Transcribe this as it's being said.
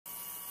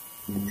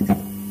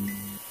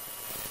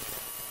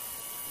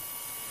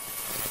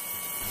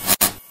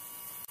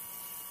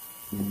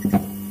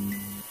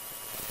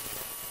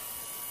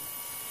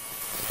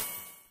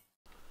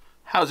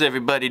How's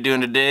everybody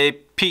doing today?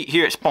 Pete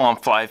here at Spawn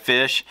Fly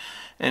Fish,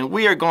 and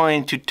we are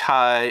going to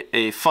tie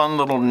a fun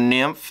little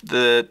nymph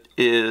that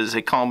is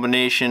a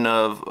combination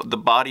of the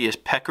body is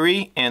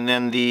peccary and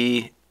then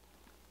the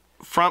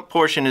front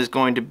portion is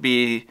going to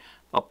be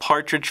a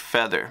partridge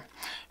feather.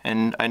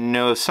 And I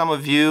know some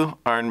of you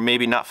are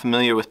maybe not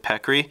familiar with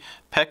peccary.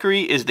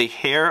 Peccary is the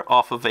hair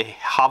off of a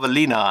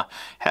javelina.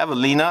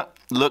 Javelina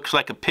looks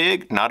like a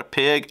pig, not a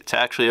pig, it's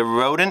actually a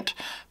rodent,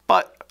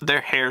 but their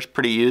hair is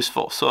pretty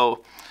useful.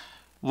 So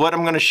what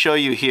I'm going to show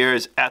you here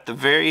is at the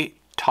very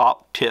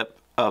top tip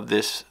of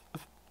this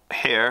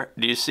hair.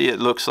 Do you see it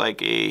looks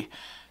like a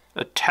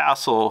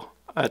tassel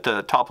at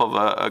the top of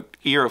a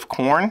ear of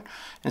corn?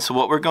 And so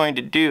what we're going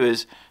to do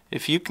is,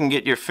 if you can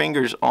get your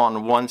fingers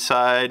on one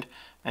side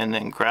and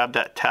then grab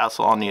that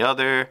tassel on the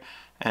other,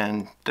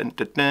 and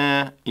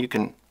you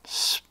can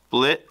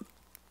split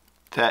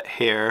that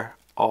hair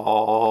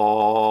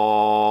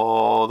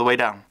all the way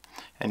down.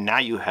 And now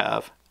you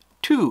have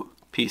two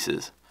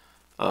pieces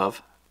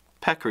of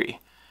peccary.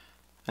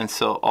 And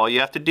so all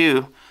you have to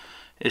do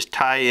is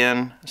tie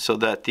in so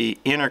that the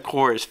inner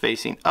core is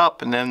facing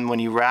up, and then when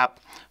you wrap,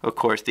 of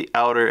course, the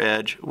outer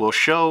edge will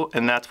show,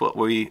 and that's what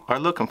we are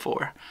looking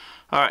for.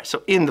 Alright,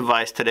 so in the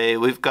vise today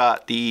we've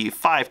got the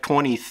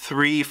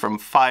 523 from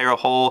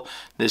Firehole.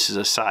 This is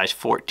a size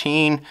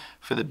 14.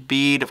 For the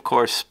bead, of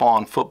course,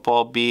 Spawn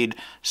football bead,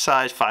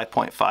 size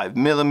 5.5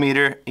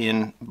 millimeter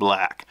in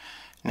black.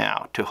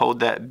 Now, to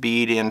hold that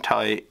bead in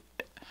tight,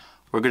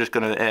 we're just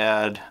going to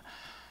add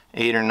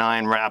 8 or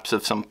 9 wraps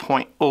of some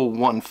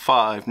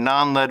 0.015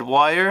 non-lead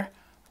wire.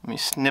 Let me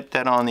snip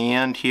that on the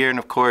end here, and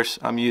of course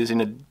I'm using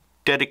a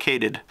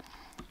dedicated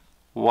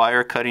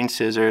wire cutting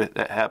scissor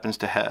that happens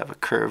to have a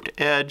curved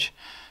edge.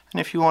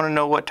 And if you want to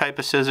know what type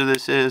of scissor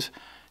this is,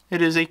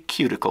 it is a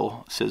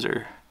cuticle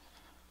scissor.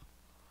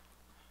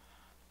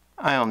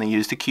 I only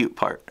use the cute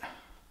part.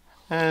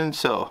 And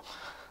so,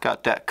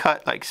 got that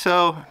cut like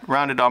so,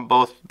 rounded on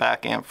both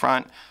back and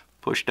front,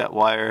 push that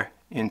wire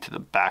into the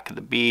back of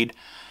the bead,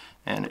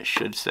 and it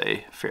should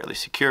stay fairly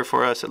secure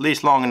for us, at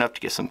least long enough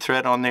to get some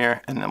thread on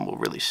there, and then we'll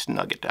really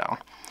snug it down.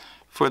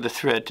 For the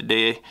thread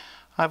today,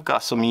 I've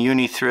got some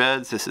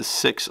UniThreads. This is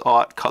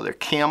 6/0 color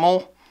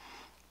Camel.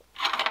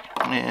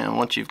 And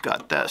once you've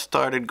got that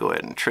started, go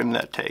ahead and trim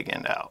that tag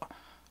end out.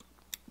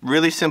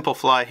 Really simple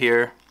fly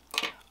here,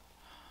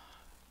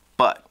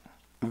 but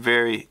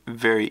very,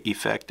 very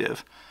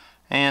effective.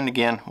 And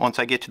again, once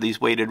I get to these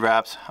weighted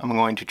wraps, I'm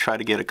going to try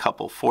to get a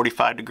couple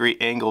 45-degree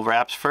angle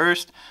wraps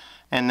first,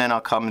 and then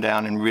I'll come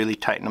down and really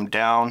tighten them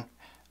down,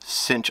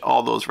 cinch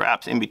all those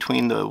wraps in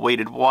between the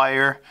weighted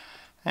wire,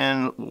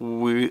 and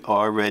we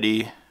are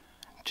ready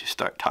to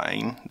start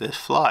tying this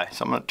fly.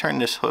 So I'm going to turn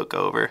this hook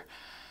over,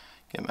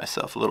 give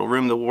myself a little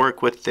room to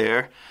work with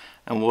there,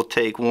 and we'll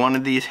take one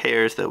of these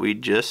hairs that we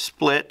just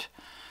split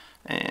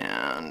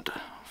and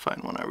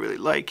find one I really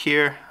like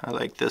here. I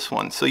like this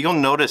one. So you'll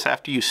notice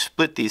after you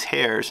split these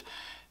hairs,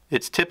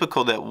 it's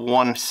typical that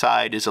one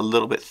side is a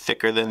little bit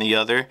thicker than the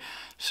other.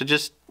 So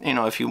just, you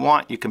know, if you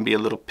want, you can be a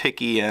little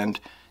picky and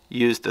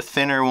use the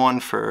thinner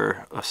one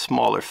for a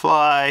smaller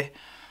fly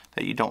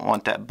that you don't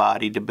want that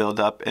body to build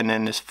up. And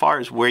then as far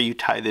as where you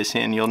tie this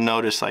in, you'll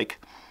notice like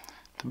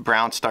the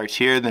brown starts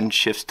here, then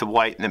shifts to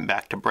white, and then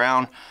back to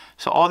brown.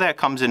 So all that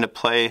comes into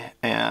play,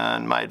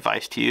 and my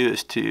advice to you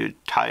is to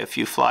tie a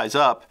few flies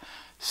up,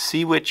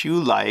 see what you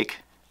like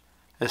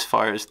as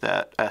far as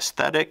that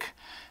aesthetic,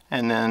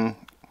 and then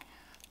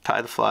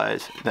tie the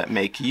flies that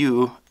make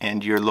you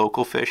and your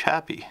local fish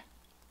happy.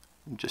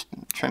 Just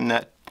trim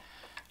that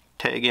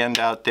tag end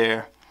out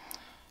there.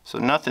 So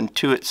nothing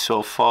to it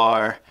so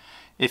far.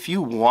 If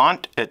you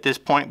want, at this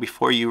point,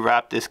 before you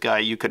wrap this guy,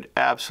 you could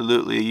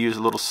absolutely use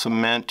a little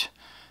cement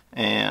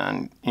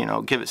and, you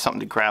know, give it something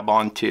to grab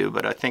onto,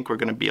 but I think we're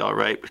going to be all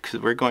right because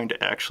we're going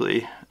to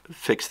actually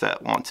fix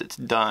that once it's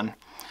done.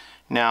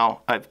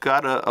 Now, I've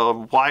got a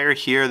wire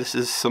here. This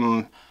is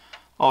some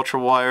ultra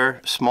wire,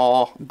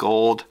 small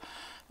gold,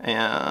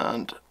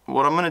 and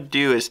what I'm going to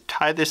do is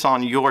tie this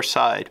on your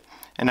side.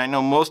 And I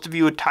know most of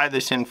you would tie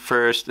this in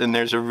first, and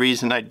there's a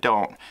reason I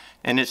don't.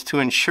 And it's to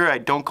ensure I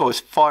don't go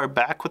as far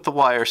back with the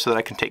wire so that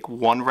I can take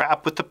one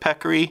wrap with the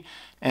peccary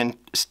and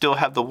still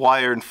have the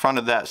wire in front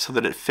of that so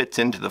that it fits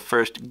into the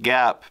first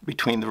gap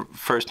between the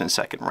first and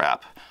second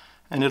wrap.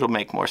 And it'll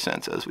make more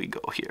sense as we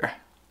go here.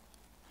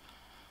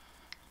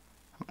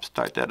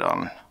 Start that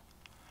on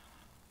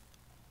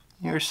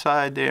your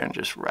side there and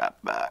just wrap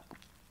back.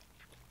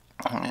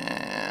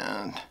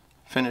 And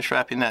finish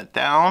wrapping that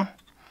down.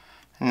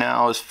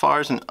 Now, as far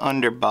as an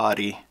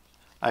underbody,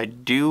 I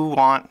do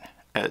want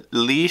at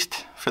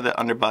least for the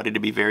underbody to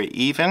be very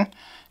even,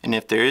 and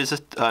if there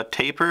is a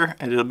taper,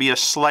 it'll be a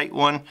slight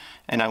one,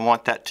 and I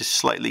want that to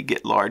slightly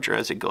get larger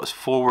as it goes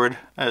forward,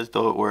 as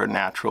though it were a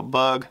natural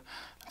bug.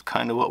 That's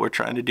kind of what we're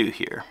trying to do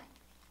here.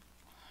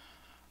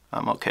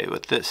 I'm okay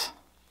with this.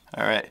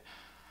 Alright,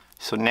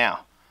 so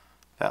now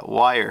that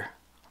wire,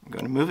 I'm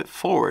going to move it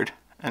forward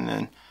and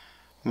then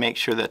make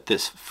sure that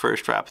this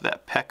first wrap of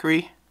that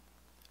peccary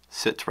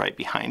sits right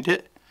behind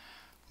it.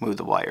 Move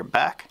the wire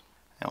back,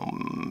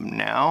 and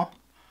now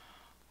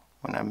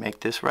when I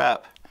make this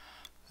wrap,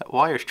 that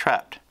wire's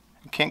trapped.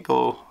 It can't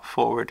go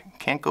forward,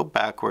 can't go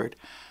backward,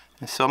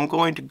 and so I'm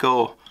going to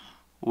go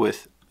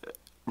with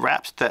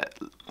wraps that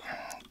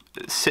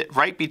sit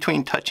right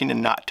between touching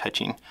and not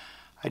touching.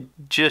 I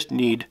just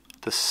need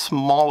the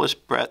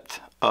smallest breadth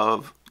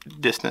of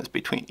distance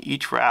between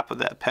each wrap of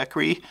that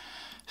peccary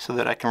so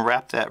that I can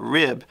wrap that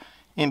rib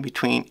in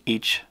between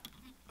each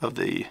of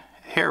the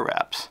hair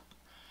wraps.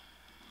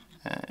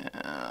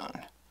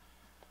 And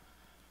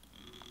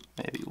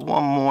maybe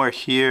one more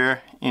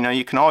here. You know,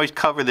 you can always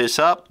cover this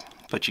up,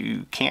 but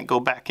you can't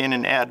go back in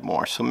and add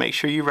more, so make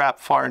sure you wrap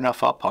far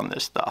enough up on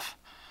this stuff.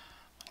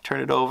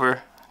 Turn it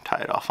over,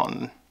 tie it off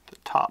on the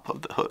top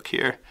of the hook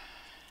here.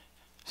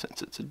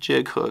 Since it's a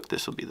jig hook,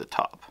 this will be the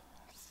top.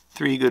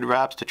 3 good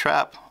wraps to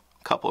trap,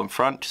 a couple in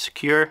front to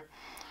secure,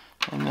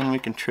 and then we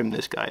can trim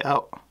this guy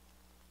out.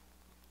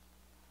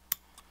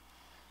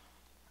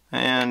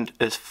 And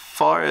as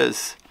far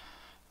as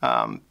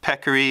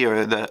peccary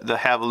or the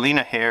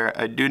javelina hair,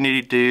 I do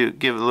need to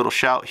give a little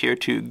shout here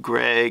to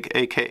Greg,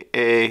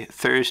 aka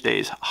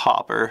Thursday's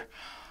Hopper,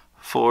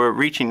 for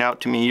reaching out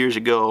to me years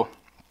ago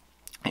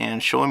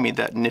and showing me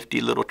that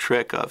nifty little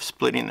trick of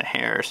splitting the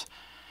hairs.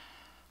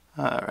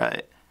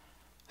 Alright,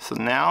 so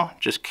now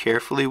just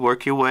carefully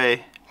work your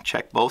way,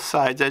 check both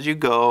sides as you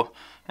go,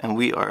 and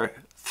we are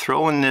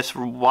throwing this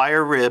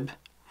wire rib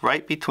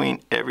right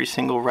between every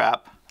single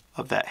wrap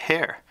of that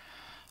hair.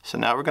 So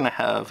now we're going to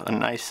have a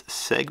nice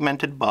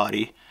segmented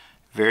body,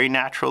 very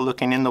natural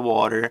looking in the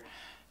water,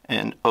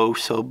 and oh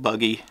so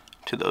buggy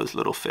to those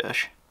little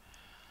fish.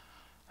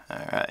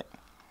 Alright,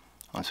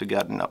 once we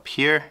got it up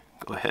here,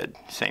 go ahead,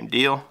 same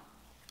deal,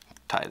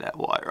 tie that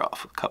wire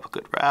off with a couple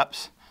good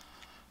wraps,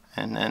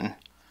 and then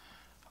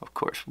of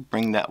course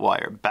bring that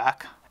wire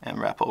back and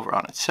wrap over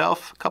on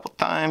itself a couple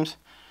times,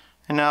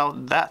 and now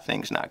that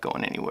thing's not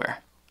going anywhere.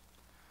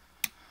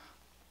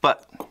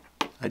 But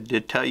I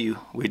did tell you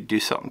we'd do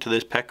something to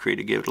this peccary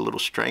to give it a little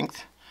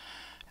strength,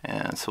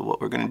 and so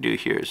what we're going to do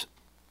here is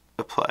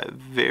apply a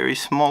very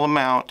small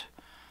amount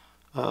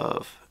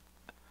of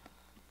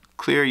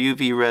clear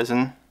UV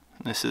resin.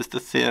 This is the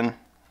thin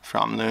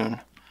from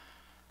Loon,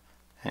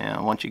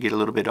 and once you get a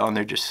little bit on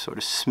there, just sort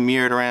of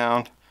smear it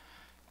around,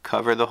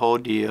 cover the whole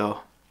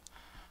deal.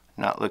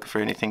 Not looking for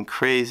anything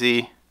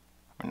crazy,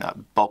 we're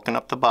not bulking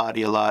up the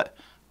body a lot,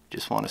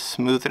 just want to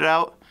smooth it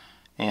out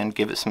and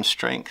give it some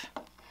strength.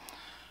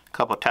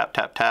 Couple tap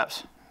tap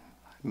taps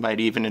might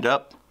even it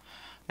up,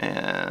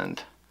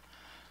 and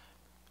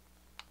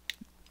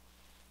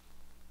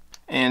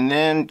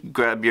then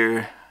grab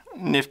your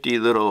nifty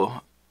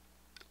little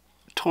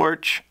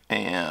torch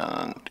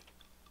and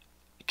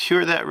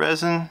cure that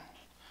resin.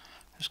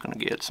 Just gonna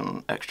get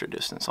some extra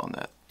distance on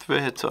that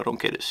thread so I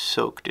don't get it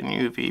soaked in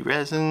UV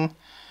resin.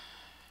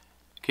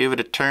 Give it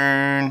a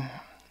turn,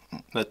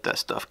 let that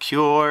stuff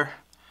cure,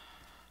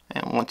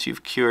 and once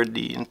you've cured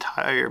the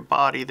entire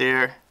body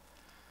there,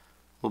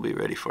 we'll be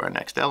ready for our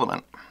next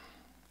element.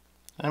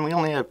 And we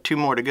only have 2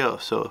 more to go,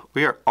 so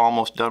we are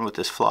almost done with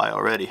this fly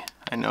already.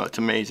 I know, it's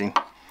amazing.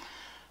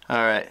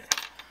 Alright,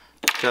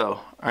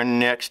 so our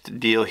next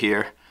deal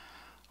here,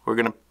 we're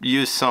going to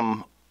use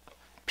some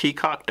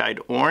Peacock dyed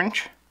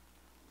orange,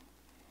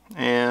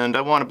 and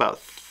I want about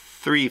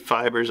 3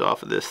 fibers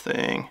off of this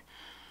thing.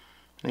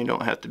 They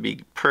don't have to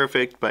be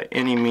perfect by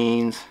any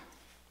means.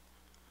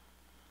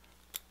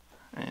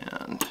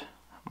 And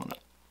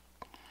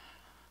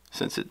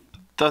since it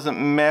doesn't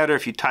matter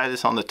if you tie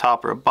this on the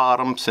top or a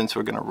bottom, since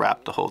we're going to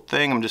wrap the whole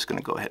thing, I'm just going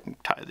to go ahead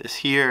and tie this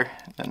here,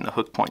 and the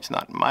hook point's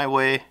not in my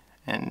way,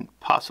 and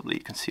possibly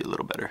you can see a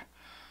little better.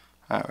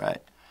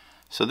 Alright,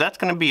 so that's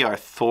going to be our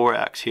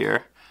thorax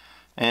here,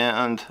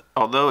 and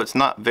although it's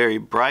not very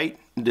bright,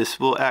 this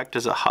will act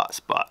as a hot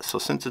spot. So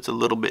since it's a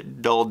little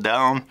bit dulled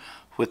down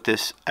with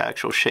this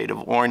actual shade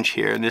of orange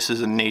here, and this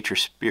is a nature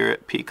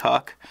spirit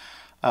peacock,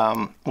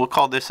 we'll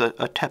call this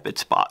a tepid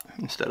spot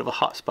instead of a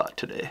hot spot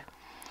today.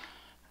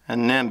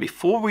 And then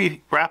before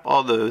we wrap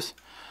all those,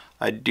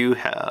 I do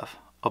have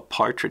a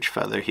partridge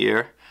feather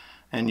here,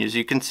 and as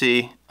you can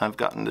see, I've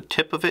gotten the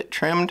tip of it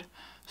trimmed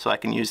so I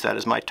can use that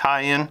as my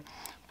tie-in,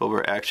 but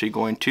we're actually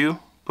going to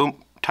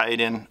boom, tie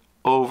it in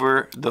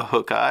over the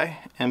hook eye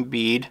and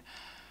bead,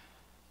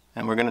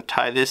 and we're going to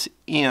tie this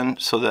in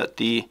so that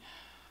the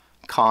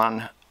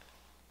convex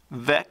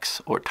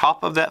or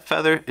top of that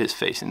feather is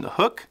facing the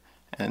hook,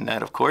 and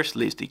that of course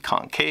leaves the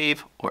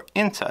concave or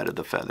inside of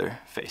the feather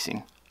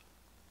facing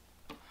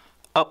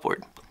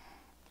upward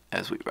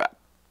as we wrap.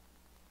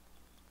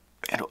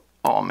 It'll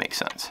all make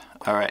sense.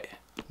 Alright,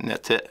 and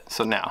that's it.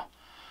 So now,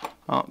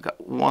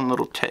 got one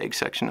little tag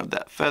section of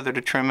that feather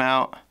to trim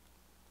out.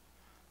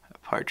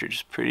 That partridge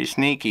is pretty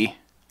sneaky.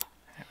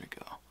 There we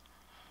go.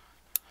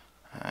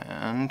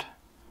 And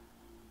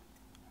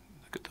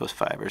look at those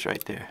fibers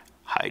right there,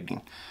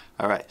 hiding.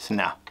 Alright, so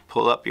now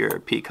pull up your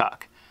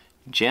peacock.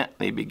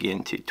 gently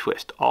begin to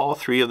twist all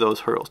 3 of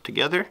those hurls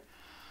together.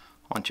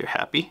 Once you're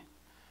happy,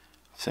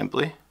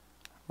 simply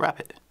wrap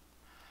it.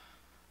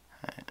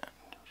 And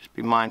just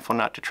be mindful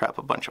not to trap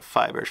a bunch of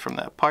fibers from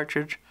that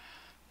partridge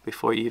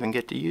before you even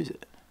get to use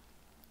it.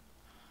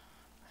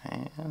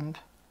 And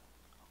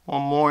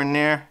one more in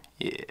there.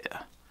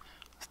 Yeah.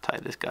 Let's tie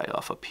this guy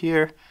off up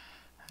here.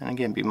 And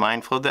again, be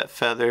mindful of that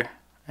feather.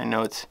 I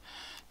know it's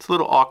a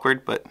little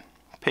awkward, but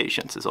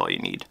patience is all you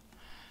need.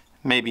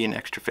 Maybe an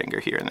extra finger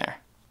here and there.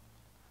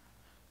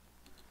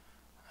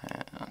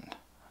 And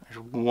there's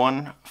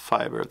one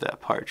fiber of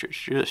that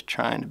partridge just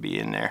trying to be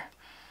in there.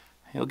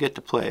 He'll get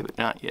to play, but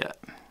not yet.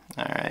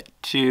 Alright,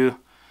 2,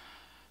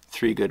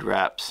 3 good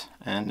wraps.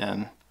 And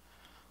then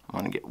I'm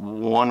going to get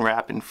one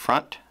wrap in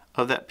front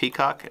of that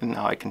peacock, and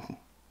now I can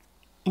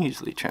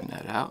easily turn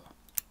that out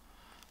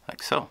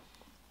like so.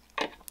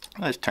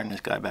 Let's turn this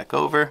guy back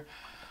over.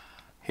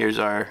 Here's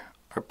our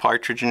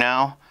partridge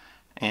now,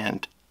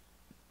 and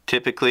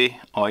typically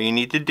all you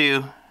need to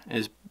do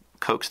is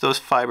coax those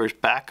fibers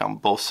back on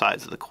both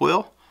sides of the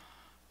quill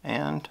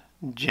and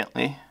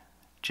gently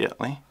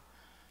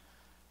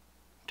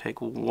take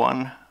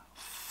one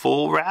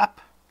full wrap.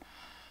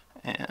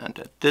 And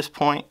at this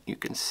point you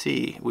can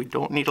see we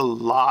don't need a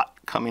lot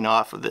coming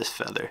off of this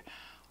feather.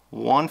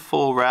 One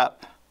full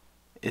wrap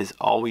is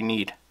all we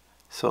need.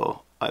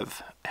 So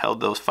I've held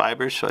those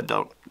fibers so I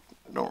don't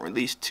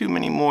release too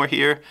many more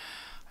here.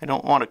 I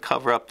don't want to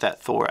cover up that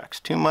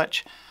thorax too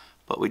much,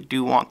 but we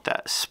do want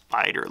that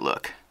spider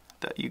look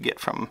that you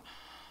get from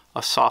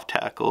a soft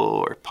tackle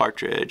or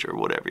partridge or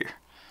whatever.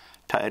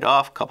 Tie it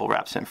off, couple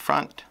wraps in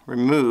front,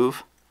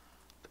 remove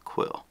the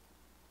quill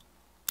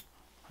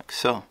like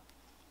so.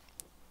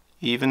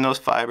 Even those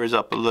fibers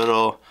up a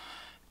little,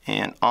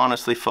 and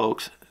honestly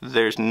folks,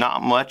 there's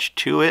not much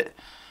to it,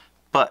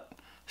 but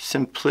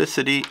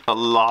simplicity a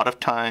lot of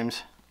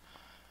times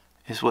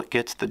is what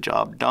gets the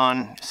job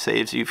done,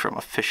 saves you from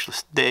a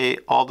fishless day,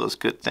 all those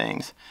good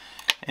things.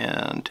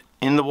 And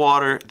in the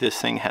water, this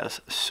thing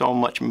has so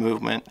much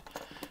movement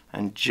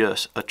and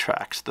just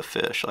attracts the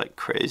fish like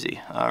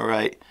crazy. All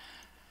right,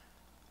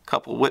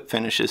 couple whip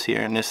finishes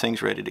here and this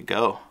thing's ready to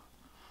go.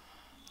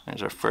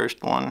 There's our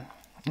first one.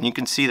 And you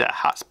can see that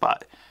hot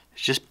spot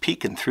is just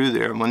peeking through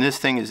there. And when this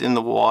thing is in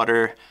the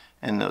water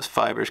and those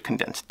fibers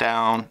condense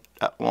down,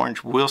 that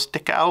orange will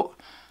stick out,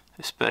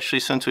 especially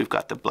since we've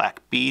got the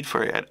black bead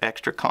for an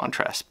extra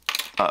contrast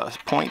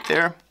point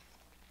there.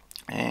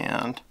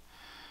 And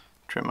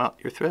trim out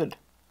your thread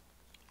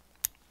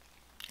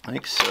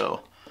like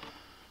so.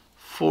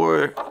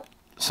 For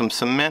some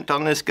cement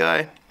on this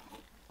guy,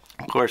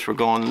 of course we're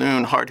going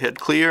Loon hardhead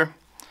clear,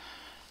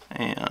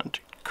 and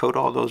coat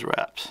all those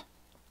wraps.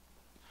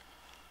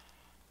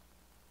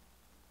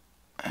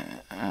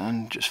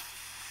 And just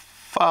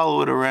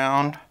follow it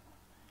around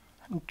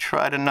and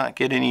try to not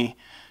get any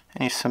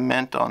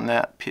cement on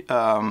that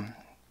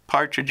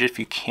partridge if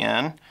you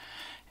can.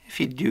 If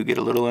you do get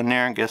a little in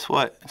there, and guess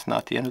what? It's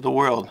not the end of the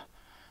world.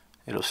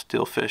 It'll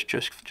still fish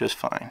just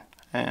fine.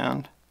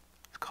 And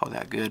let's call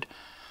that good.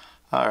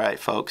 Alright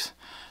folks,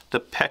 the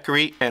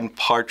Peccary and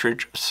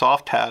Partridge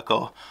soft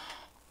tackle,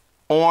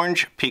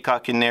 orange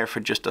peacock in there for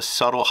just a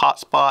subtle hot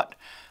spot,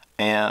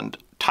 and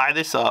tie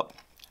this up,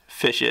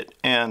 fish it,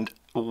 and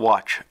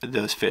watch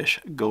those fish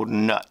go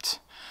nuts.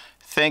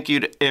 Thank you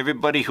to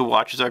everybody who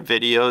watches our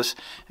videos,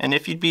 and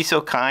if you'd be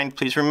so kind,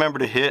 please remember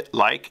to hit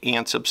like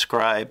and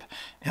subscribe,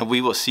 and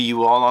we will see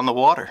you all on the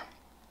water.